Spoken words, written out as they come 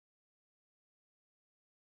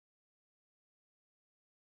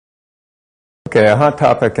Okay, a hot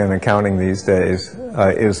topic in accounting these days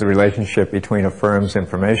is the relationship between a firm's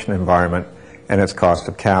information environment and its cost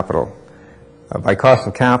of capital. By cost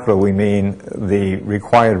of capital, we mean the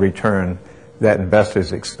required return that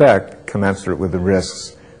investors expect commensurate with the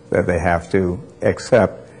risks that they have to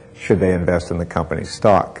accept should they invest in the company's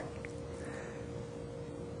stock.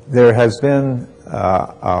 There has been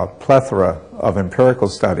a plethora of empirical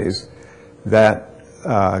studies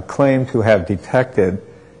that claim to have detected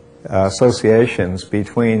associations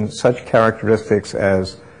between such characteristics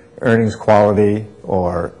as earnings quality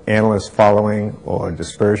or analyst following or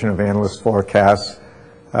dispersion of analyst forecasts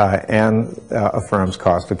and a firm's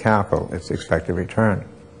cost of capital, its expected return.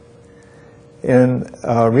 In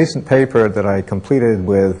a recent paper that I completed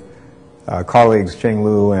with colleagues Jing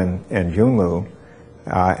Liu and Jun Liu,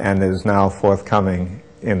 and is now forthcoming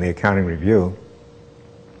in the Accounting Review,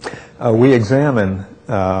 we examine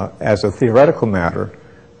as a theoretical matter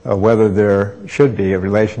whether there should be a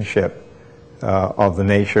relationship of the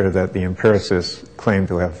nature that the empiricists claim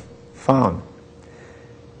to have found.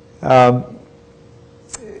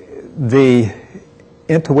 The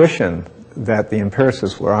intuition that the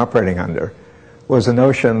empiricists were operating under was a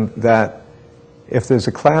notion that if there's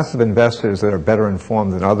a class of investors that are better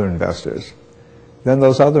informed than other investors, then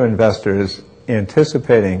those other investors,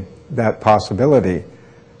 anticipating that possibility,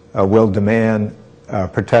 will demand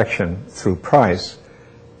protection through price,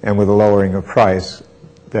 and with a lowering of price,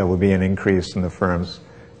 there will be an increase in the firm's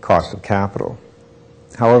cost of capital.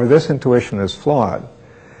 However, this intuition is flawed.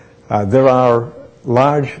 There are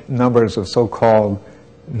large numbers of so-called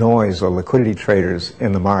noise or liquidity traders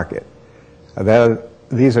in the market.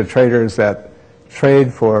 These are traders that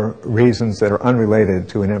trade for reasons that are unrelated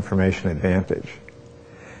to an information advantage.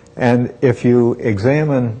 And if you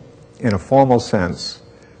examine in a formal sense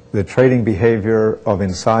the trading behavior of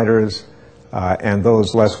insiders and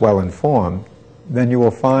those less well informed, then you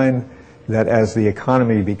will find that as the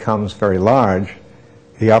economy becomes very large,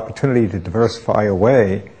 the opportunity to diversify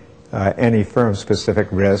away any firm-specific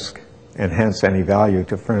risk and hence any value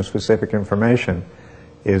to firm-specific information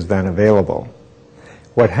is then available.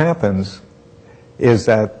 What happens is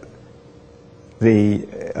that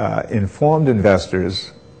the informed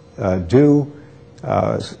investors do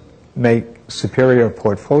make superior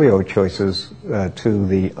portfolio choices to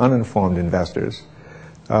the uninformed investors,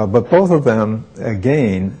 but both of them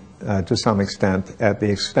gain to some extent at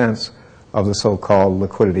the expense of the so-called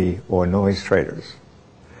liquidity or noise traders.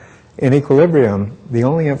 In equilibrium, the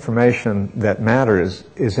only information that matters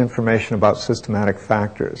is information about systematic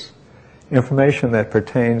factors. Information that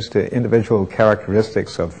pertains to individual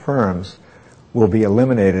characteristics of firms will be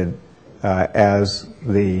eliminated as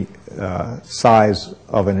the size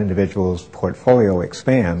of an individual's portfolio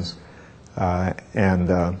expands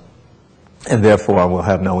and therefore will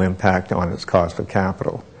have no impact on its cost of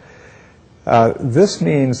capital. This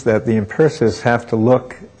means that the empiricists have to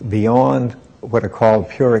look beyond what are called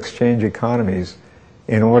pure exchange economies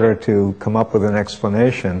in order to come up with an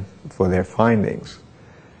explanation for their findings.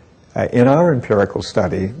 In our empirical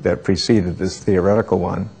study that preceded this theoretical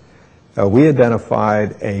one, we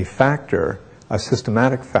identified a factor, a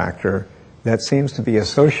systematic factor, that seems to be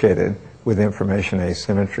associated with information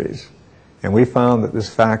asymmetries. And we found that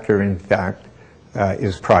this factor, in fact,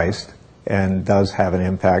 is priced and does have an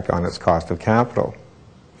impact on its cost of capital.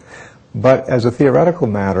 But as a theoretical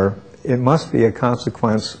matter, it must be a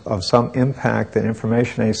consequence of some impact that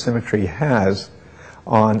information asymmetry has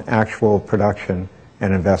on actual production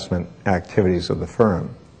and investment activities of the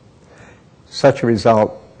firm. Such a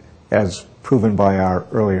result, as proven by our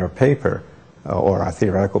earlier paper, or our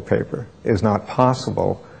theoretical paper, is not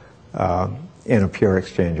possible in a pure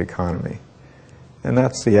exchange economy. And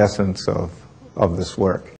that's the essence of this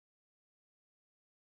work.